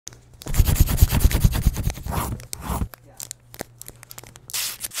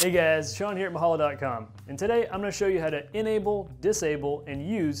Hey guys, Sean here at Mahalo.com, and today I'm going to show you how to enable, disable, and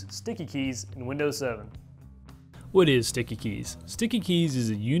use sticky keys in Windows 7. What is sticky keys? Sticky keys is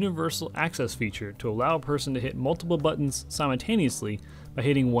a universal access feature to allow a person to hit multiple buttons simultaneously by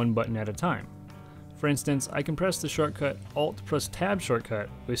hitting one button at a time. For instance, I can press the shortcut Alt+Tab shortcut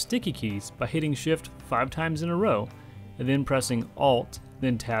with sticky keys by hitting Shift 5 times in a row and then pressing Alt,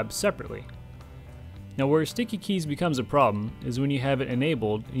 then Tab separately. Now where sticky keys becomes a problem is when you have it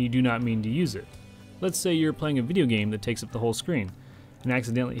enabled and you do not mean to use it. Let's say you're playing a video game that takes up the whole screen and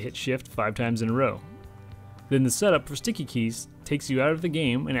accidentally hit Shift 5 times in a row. Then the setup for sticky keys takes you out of the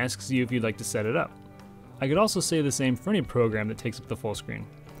game and asks you if you'd like to set it up. I could also say the same for any program that takes up the full screen.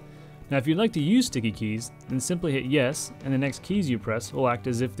 Now if you'd like to use sticky keys, then simply hit yes and the next keys you press will act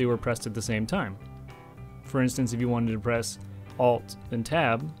as if they were pressed at the same time. For instance, if you wanted to press Alt then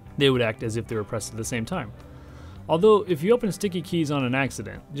Tab, they would act as if they were pressed at the same time. Although if you open sticky keys on an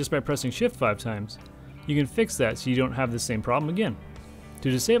accident just by pressing Shift 5 times, you can fix that so you don't have the same problem again.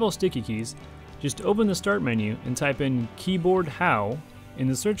 To disable sticky keys, just open the Start menu and type in Keyboard How in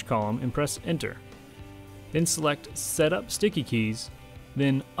the search column and press Enter. Then select Set Up Sticky Keys,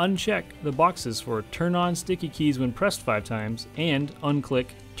 then uncheck the boxes for Turn on Sticky Keys when pressed 5 times and unclick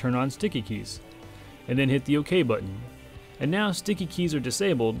Turn on Sticky Keys, and then hit the OK button. And now sticky keys are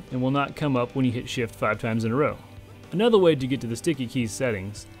disabled and will not come up when you hit Shift 5 times in a row. Another way to get to the sticky keys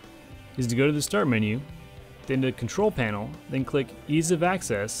settings is to go to the Start menu, then to Control Panel, then click Ease of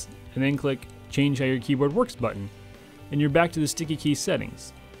Access, and then click Change How Your Keyboard Works button, and you're back to the sticky keys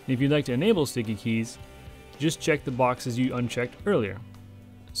settings. And if you'd like to enable sticky keys, just check the boxes you unchecked earlier.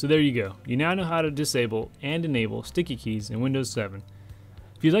 So there you go. You now know how to disable and enable sticky keys in Windows 7.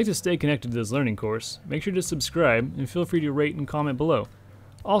 If you'd like to stay connected to this learning course, make sure to subscribe and feel free to rate and comment below.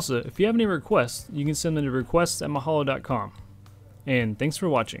 Also, if you have any requests, you can send them to requests@mahalo.com. And thanks for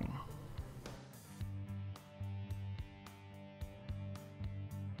watching.